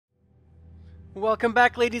Welcome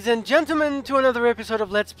back, ladies and gentlemen, to another episode of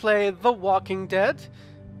Let's Play The Walking Dead.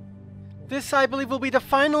 This, I believe, will be the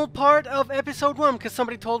final part of episode 1, because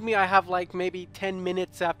somebody told me I have like maybe 10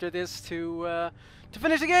 minutes after this to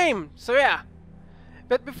finish the game. So yeah.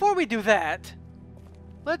 But before we do that,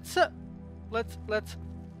 let's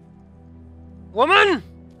woman!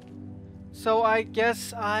 So I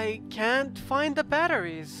guess I can't find the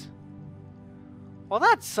batteries. Well,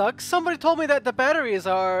 that sucks. Somebody told me that the batteries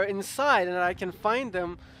are inside and I can find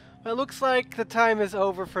them. But it looks like the time is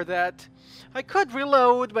over for that. I could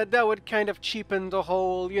reload, but that would kind of cheapen the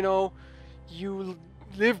whole, you know, you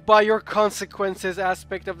live by your consequences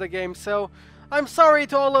aspect of the game. So I'm sorry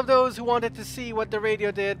to all of those who wanted to see what the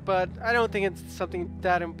radio did, but I don't think it's something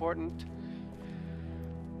that important.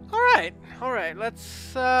 Alright, let's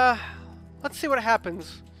see what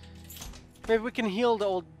happens. Maybe we can heal the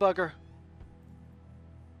old bugger.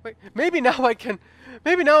 Wait, maybe now I can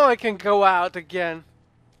go out again.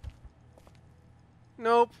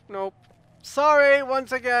 Nope. Sorry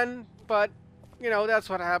once again, but you know, that's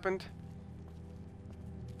what happened.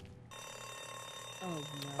 Oh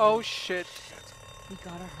no. Oh shit. We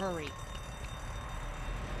gotta hurry.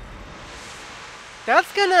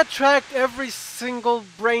 That's gonna attract every single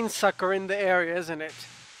brain sucker in the area, isn't it?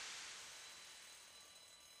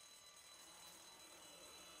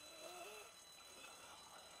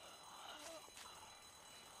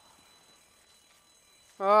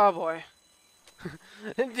 Oh boy.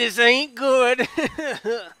 This ain't good.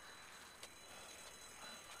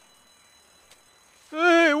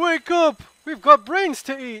 Hey, wake up! We've got brains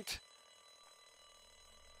to eat!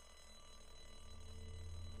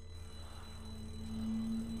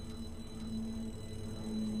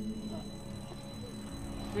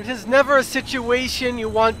 It is never a situation you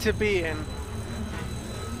want to be in.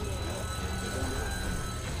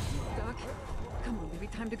 Doc, come on, baby,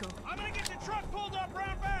 time to go. I'm gonna get the truck pulled up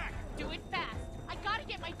round back! Do it fast. I gotta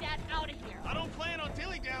get my dad out of here. I don't plan on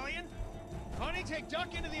dilly-dallying. Honey, take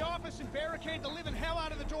Duck into the office and barricade the living hell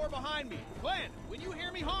out of the door behind me. Glenn, when you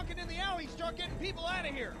hear me honking in the alley, start getting people out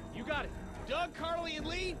of here. You got it. Doug, Carly, and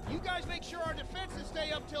Lee, you guys make sure our defenses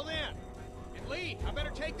stay up till then. And Lee, I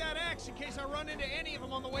better take that axe in case I run into any of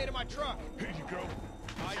them on the way to my truck. Here you go.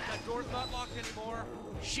 That door's not locked anymore.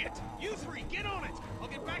 Shit! You three, get on it! I'll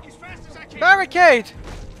get back as fast as I can. Barricade!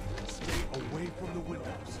 Stay away from the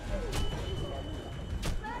windows.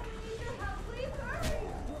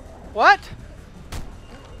 What?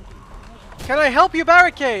 Can I help you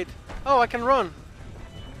barricade? Oh, I can run.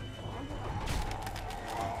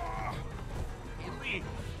 Hey, Lee,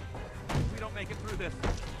 if we don't make it through this, you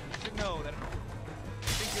should know that I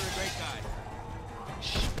think you're a great guy.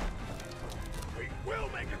 Shh. We will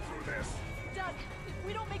make it through this. Doug, if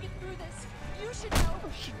we don't make it through this, you should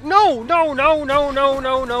know. No.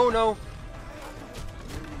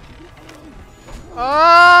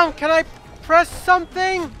 Can I press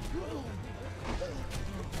something?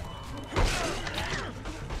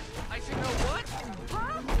 I should know what?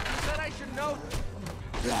 You said I should know.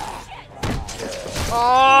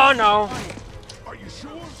 Oh no. Are you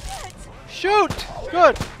sure? Shoot!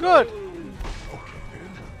 Good. Okay, then.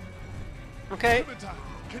 Okay. Clementine,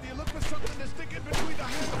 can you look for something to stick in between the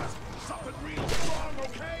hands? Something real strong,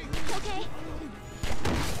 okay? Okay.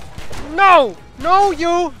 No! No,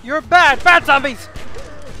 you're bad! Bad zombies!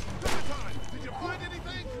 Clementine, did you find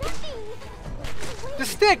anything? The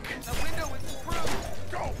stick! The window is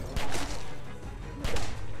through. Go!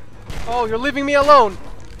 Oh, you're leaving me alone!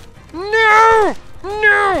 No!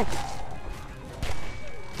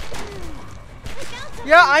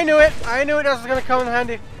 Yeah, I knew it that was gonna come in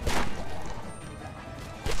handy.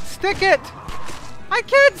 Stick it! I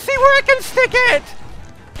can't see where I can stick it!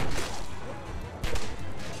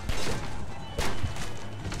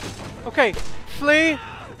 Okay, flee.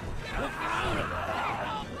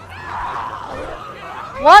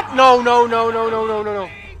 What? No.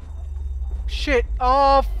 Shit.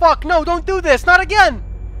 Oh, fuck. No, don't do this. Not again.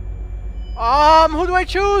 Who do I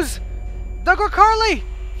choose? Doug or Carly?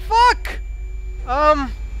 Fuck.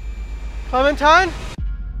 Clementine?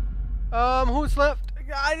 Who's left?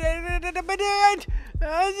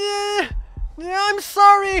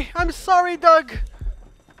 I'm sorry, Doug.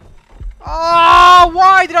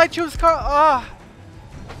 Why did I choose Come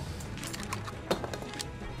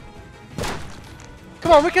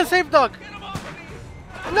on, we can save Doug.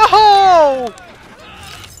 No!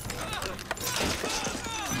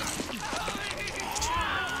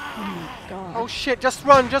 God. Oh shit, just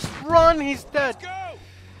run, he's dead.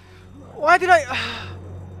 Why did I...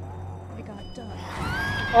 I got Doug.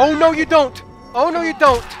 Oh no you don't! You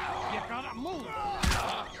gotta move.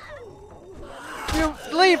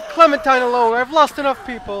 you leave Clementine alone? I've lost enough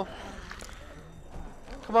people.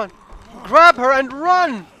 Come on. Grab her and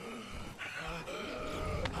run!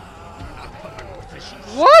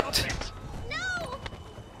 What? No!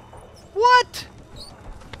 What?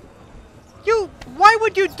 Why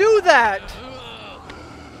would you do that?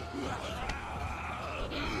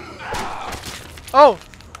 Oh,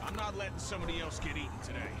 I'm not letting somebody else get eaten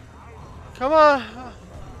today. come on.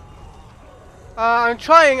 I'm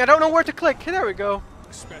trying. I don't know where to click. There we go.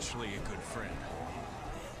 Especially a good friend.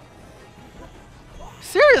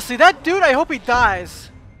 Seriously, that dude, I hope he dies.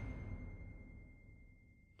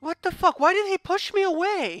 What the fuck? Why did he push me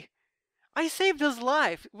away? I saved his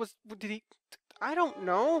life. Did he? I don't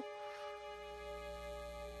know.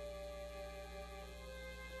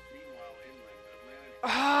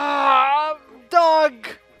 Ah, dog!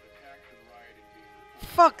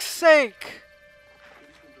 Fuck's sake!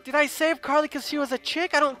 Did I save Carly because she was a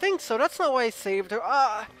chick? I don't think so. That's not why I saved her.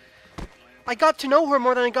 I got to know her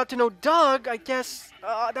more than I got to know Doug. I guess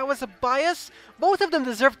that was a bias. Both of them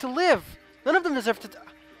deserve to live. None of them deserve to.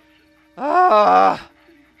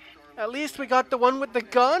 At least we got the one with the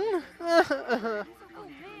gun. Oh man,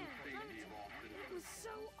 that was so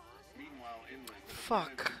awesome.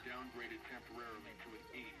 Fuck.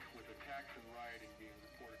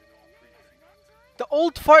 The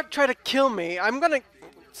old fart tried to kill me. I'm gonna...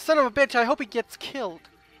 Son of a bitch, I hope he gets killed.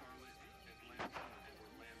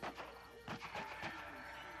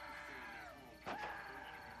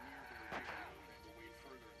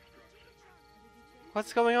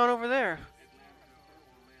 What's going on over there?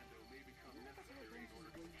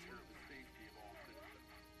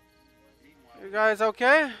 You guys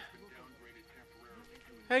okay?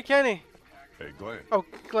 Hey, Kenny. Hey, Glenn. Oh,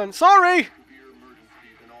 Glenn, sorry! Severe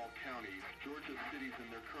emergencies in all counties. Georgia's cities and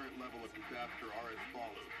their current level of disaster are as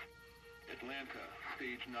follows. Atlanta,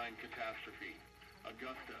 stage 9 catastrophe.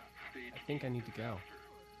 Augusta, stage I think I need to go.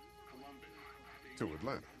 To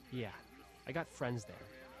Atlanta. Yeah, I got friends there.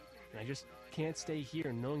 And I just can't stay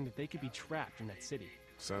here knowing that they could be trapped in that city.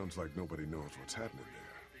 Sounds like nobody knows what's happening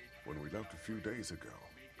there. When we left a few days ago,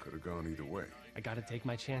 could have gone either way. I gotta take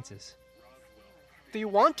my chances. Do you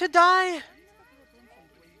want to die?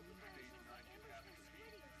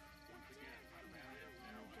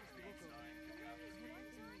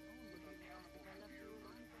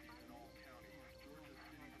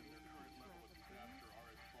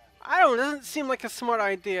 I don't know, it doesn't seem like a smart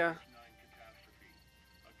idea.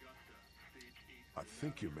 I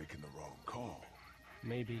think you're making the wrong call.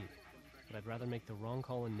 Maybe. But I'd rather make the wrong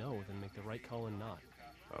call and no than make the right call and not.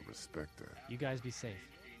 I respect that. You guys be safe.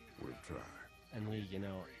 We'll try. And Lee, you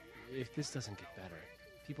know, if this doesn't get better,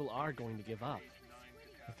 people are going to give up.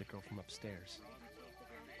 Like the girl from upstairs.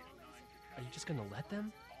 Are you just gonna let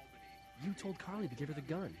them? You told Carly to give her the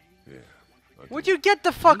gun. Yeah. Would you get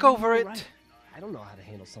the fuck Maybe over you're it? right. I don't know how to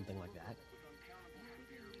handle something like that.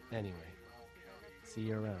 Anyway, see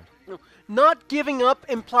you around. Not giving up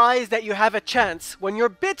implies that you have a chance. When you're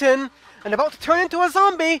bitten and about to turn into a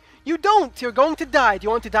zombie, you don't. You're going to die. Do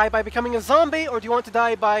you want to die by becoming a zombie, or do you want to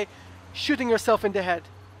die by shooting yourself in the head?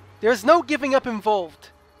 There's no giving up involved.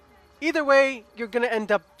 Either way, you're gonna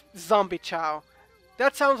end up zombie chow.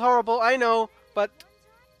 That sounds horrible, I know, but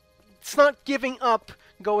it's not giving up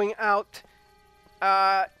going out,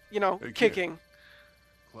 you know, Hey, kid. kicking.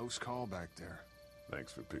 Close call back there.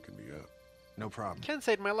 Thanks for picking me up. No problem. Ken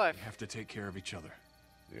saved my life. We have to take care of each other.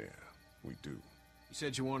 Yeah, we do. You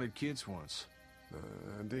said you wanted kids once.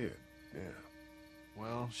 I did. Yeah.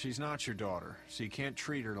 Well, she's not your daughter, so you can't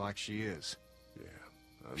treat her like she is. Yeah.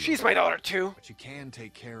 I know. She's my daughter too. But you can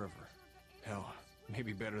take care of her. Hell,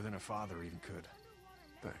 maybe better than a father even could.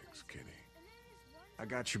 Thanks, Kenny. I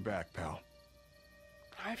got your back, pal.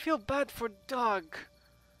 I feel bad for Doug.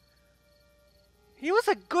 He was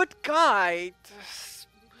a good guy.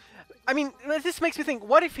 I mean, this makes me think,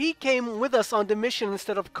 what if he came with us on the mission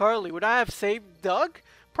instead of Carly? Would I have saved Doug?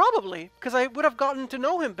 Probably, because I would have gotten to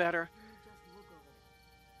know him better.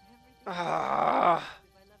 Ah.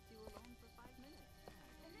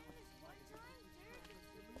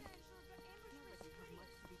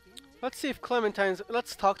 Let's see if Clementine's...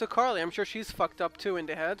 Let's talk to Carly. I'm sure she's fucked up too in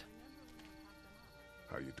the head.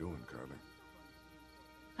 How you doing, Carly?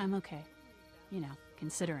 I'm okay. You know,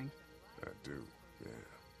 considering. I do, yeah.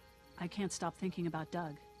 I can't stop thinking about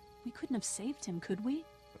Doug. We couldn't have saved him, could we?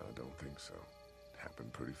 I don't think so.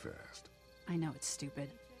 Happened pretty fast. I know it's stupid.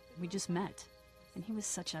 We just met. And he was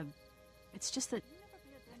such a... It's just that...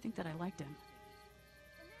 I think that I liked him.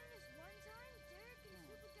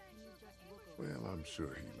 Well, I'm sure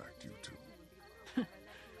he liked you too.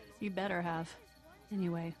 You better have.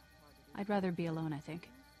 Anyway, I'd rather be alone, I think.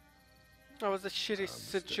 That was a shitty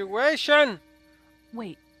situation.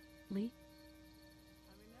 Wait, Lee?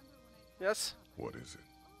 Yes. What is it?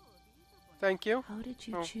 Thank you. How did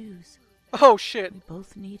you Oh. choose? Oh shit. We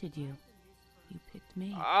both needed you. You picked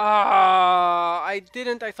me. I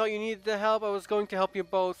didn't. I thought you needed the help. I was going to help you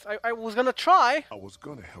both. I was gonna try. I was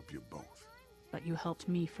gonna help you both. But you helped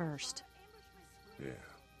me first. Yeah,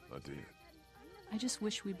 I did. I just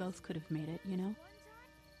wish we both could have made it, you know?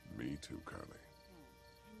 Me too, Carly.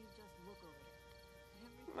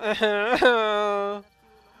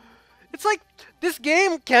 It's like this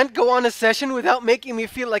game can't go on a session without making me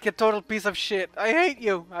feel like a total piece of shit. I hate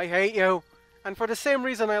you. I hate you. And for the same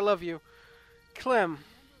reason I love you. Clem.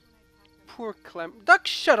 Poor Clem. Duck,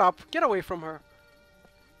 shut up. Get away from her.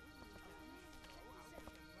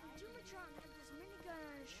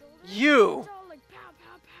 You. It's all like pow,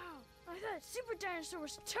 pow, pow. I thought Super Dinosaur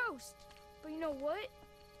was toast. But you know what?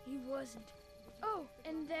 He wasn't. Oh,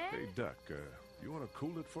 and then... Hey, Duck, you wanna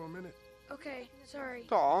cool it for a minute? Okay, sorry.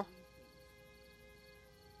 Aw.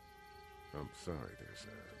 I'm sorry, there's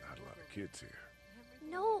not a lot of kids here.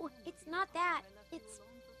 No, it's not that. It's...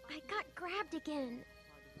 I got grabbed again.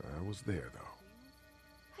 I was there,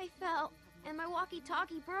 though. I fell, and my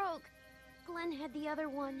walkie-talkie broke. Glenn had the other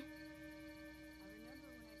one.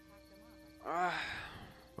 Oh,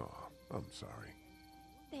 I'm sorry.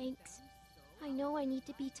 Thanks. I know I need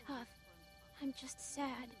to be tough. I'm just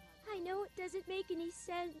sad. I know it doesn't make any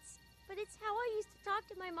sense, but it's how I used to talk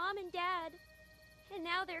to my mom and dad. And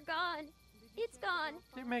now they're gone. It's gone.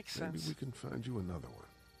 It makes Maybe sense. we can find you another one.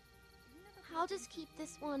 I'll just keep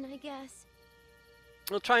this one, I guess.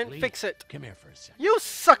 We'll try and Lee, fix it. Come here for a second. You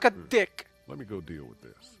suck a dick. Let me go deal with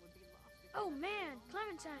this. Oh man,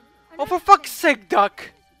 Clementine. Oh, for fuck's sake,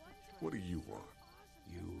 Duck. What do you want?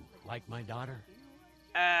 You like my daughter?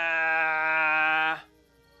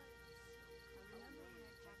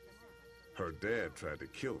 Her dad tried to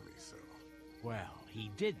kill me, so... Well, he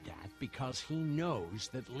did that because he knows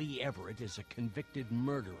that Lee Everett is a convicted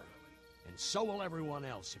murderer. And so will everyone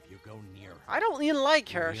else if you go near her. I don't even like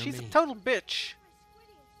her. You hear She's a me? total bitch.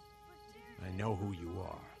 I know who you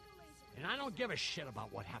are. And I don't give a shit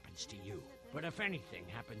about what happens to you. But if anything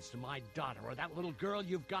happens to my daughter or that little girl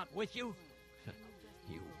you've got with you,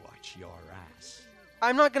 you watch your ass.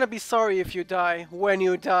 I'm not gonna be sorry if you die, when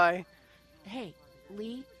you die. Hey,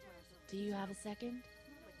 Lee, do you have a second?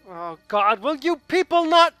 Oh God, will you people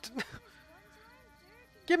not...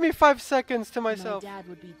 Give me 5 seconds to myself. My dad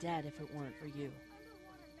would be dead if it weren't for you.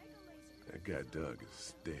 That guy Doug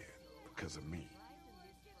is dead because of me.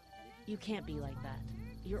 You can't be like that.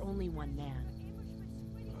 You're only one man.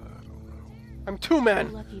 I don't know. I'm two men.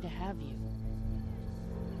 We're lucky to have you.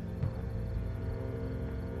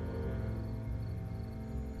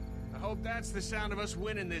 I hope that's the sound of us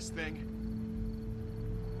winning this thing.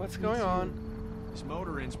 What's going on? This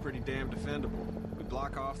motor inn's pretty damn defendable. We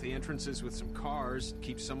block off the entrances with some cars,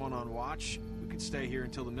 keep someone on watch. We could stay here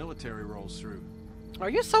until the military rolls through. Are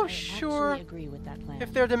you so I sure actually agree with that plan.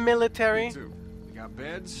 if they're the military? Me too. We got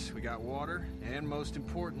beds, we got water, and most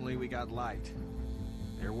importantly, we got light.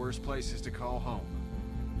 There are worse places to call home.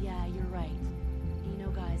 Yeah, you're right. You know,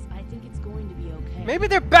 guys, I think it's going to be okay. Maybe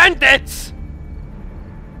they're bandits!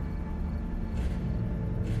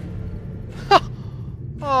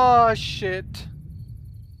 Oh shit.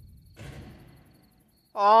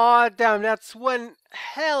 Oh damn, that's one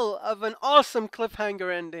hell of an awesome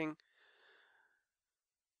cliffhanger ending.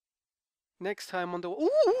 Next time on the...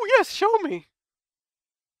 Ooh, yes, show me!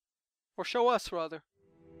 Or show us, rather.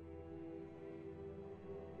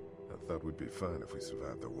 I thought we'd be fine if we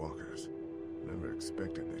survived the walkers. Never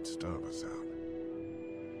expected they'd starve us out.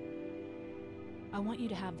 I want you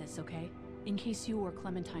to have this, okay? In case you or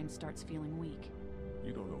Clementine starts feeling weak.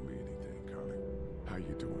 You don't owe me anything, Carly. How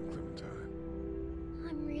you doing, Clementine?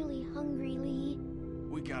 I'm really hungry, Lee.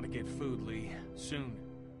 We gotta get food, Lee. Soon.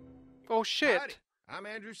 Oh shit. Howdy. I'm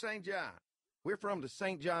Andrew St. John. We're from the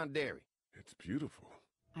St. John Dairy. It's beautiful.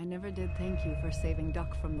 I never did thank you for saving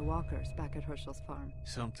Duck from the walkers back at Herschel's farm.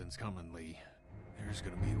 Something's coming, Lee. There's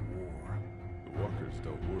gonna be a war. The walkers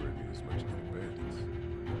don't worry me as much as the bandits.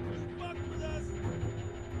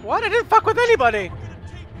 What? I didn't fuck with anybody!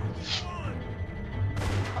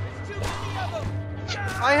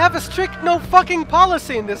 I have a strict no fucking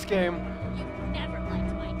policy in this game. You never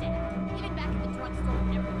liked my dad. Even back at the drugstore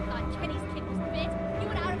whenever we thought Kenny's kid was big, you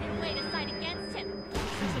went out of your way to side against him.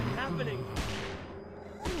 This isn't happening.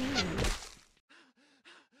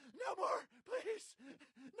 No more, please.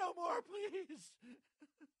 No more, please.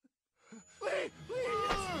 Lee, please.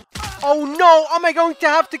 Oh no! Am I going to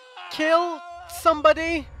have to kill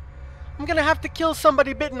somebody? I'm gonna have to kill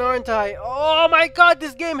somebody bitten, aren't I? Oh my god,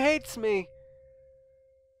 this game hates me.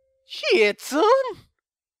 Shit, son.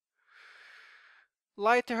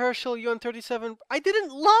 Lie to Herschel, you on 37. I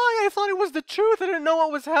didn't lie. I thought it was the truth. I didn't know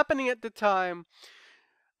what was happening at the time.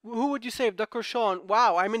 Who would you save, Duck or Sean?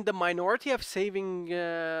 Wow, I'm in the minority of saving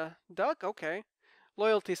Duck. Okay.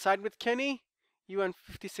 Loyalty, side with Kenny. You and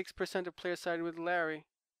 56% of players side with Larry.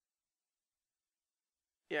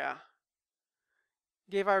 Yeah.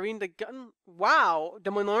 Gave Irene the gun? Wow,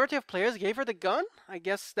 the minority of players gave her the gun? I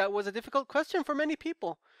guess that was a difficult question for many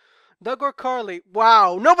people. Doug or Carly?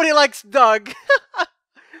 Wow, nobody likes Doug.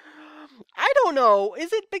 I don't know.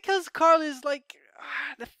 Is it because Carly's like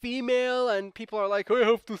the female and people are like, I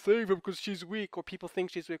have to save her because she's weak, or people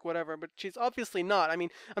think she's weak, whatever, but she's obviously not. I mean,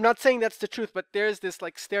 I'm not saying that's the truth, but there's this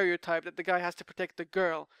like stereotype that the guy has to protect the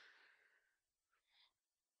girl.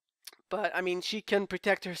 But, I mean, she can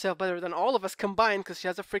protect herself better than all of us combined because she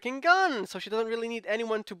has a freaking gun. So she doesn't really need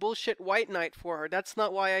anyone to bullshit White Knight for her. That's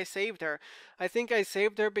not why I saved her. I think I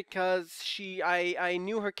saved her because I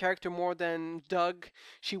knew her character more than Doug.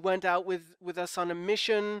 She went out with us on a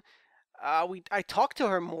mission. I talked to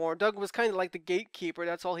her more. Doug was kind of like the gatekeeper.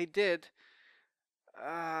 That's all he did.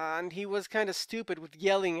 And he was kind of stupid with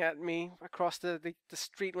yelling at me across the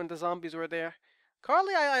street when the zombies were there.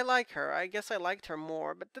 Carly, I like her. I guess I liked her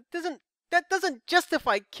more, but that doesn't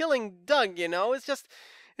justify killing Doug, you know? It's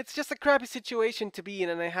just a crappy situation to be in,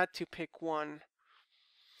 and I had to pick one.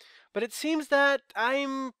 But it seems that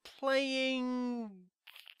I'm playing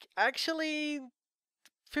actually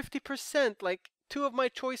 50%. Like 2 of my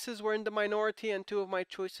choices were in the minority and 2 of my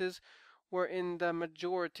choices were in the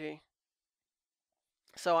majority.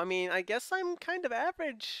 So I mean, I guess I'm kind of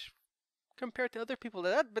average compared to other people.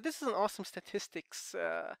 But this is an awesome statistics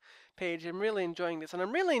page. I'm really enjoying this, and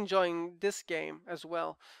I'm really enjoying this game as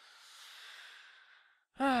well.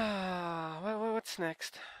 What's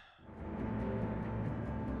next?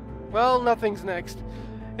 Well, nothing's next.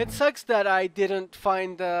 It sucks that I didn't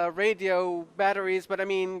find the radio batteries, but I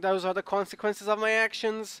mean, those are the consequences of my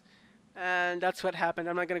actions, and that's what happened.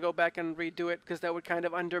 I'm not gonna go back and redo it because that would kind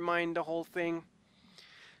of undermine the whole thing.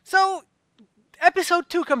 So Episode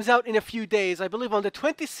 2 comes out in a few days, I believe on the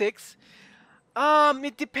 26th.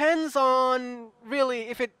 It depends on, really,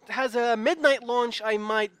 if it has a midnight launch, I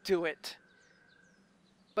might do it.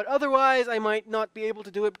 But otherwise, I might not be able to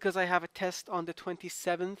do it because I have a test on the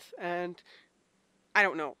 27th, and I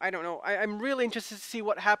don't know. I'm really interested to see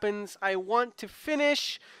what happens. I want to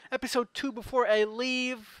finish Episode 2 before I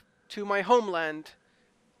leave to my homeland.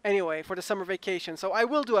 Anyway, for the summer vacation. So I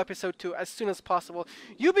will do Episode 2 as soon as possible.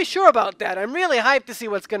 You be sure about that. I'm really hyped to see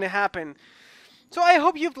what's going to happen. So I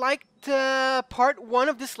hope you've liked part 1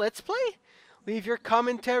 of this Let's Play. Leave your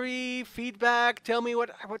commentary, feedback. Tell me what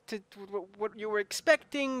you were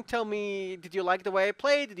expecting. Tell me, did you like the way I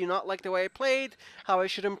played? Did you not like the way I played? How I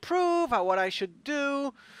should improve? What I should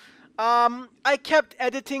do? I kept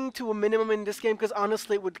editing to a minimum in this game because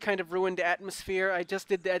honestly it would kind of ruin the atmosphere. I just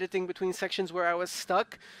did the editing between sections where I was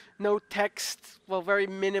stuck. No text, well, very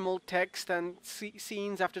minimal text and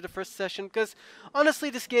scenes after the first session because honestly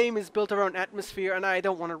this game is built around atmosphere and I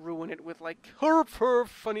don't want to ruin it with like herp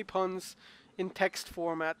funny puns in text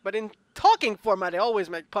format. But in talking format I always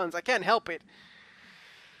make puns. I can't help it.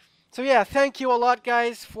 So yeah, thank you a lot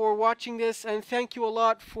guys for watching this, and thank you a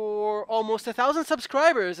lot for almost 1,000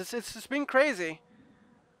 subscribers. It's been crazy.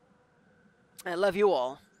 I love you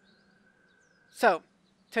all. So,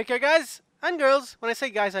 take care guys and girls. When I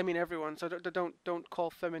say guys, I mean everyone. So don't call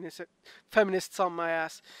feminists on my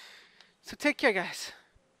ass. So take care guys.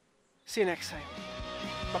 See you next time.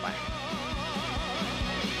 Bye-bye.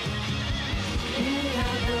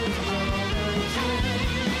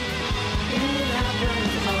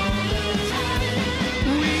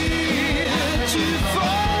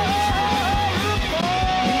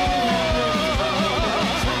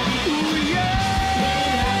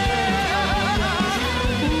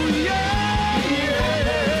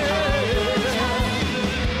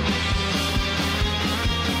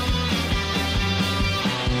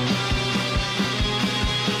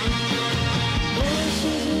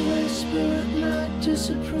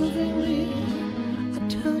 Disapprovingly, I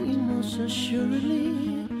tell you most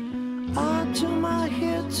assuredly, I turn my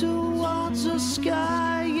head towards the sky.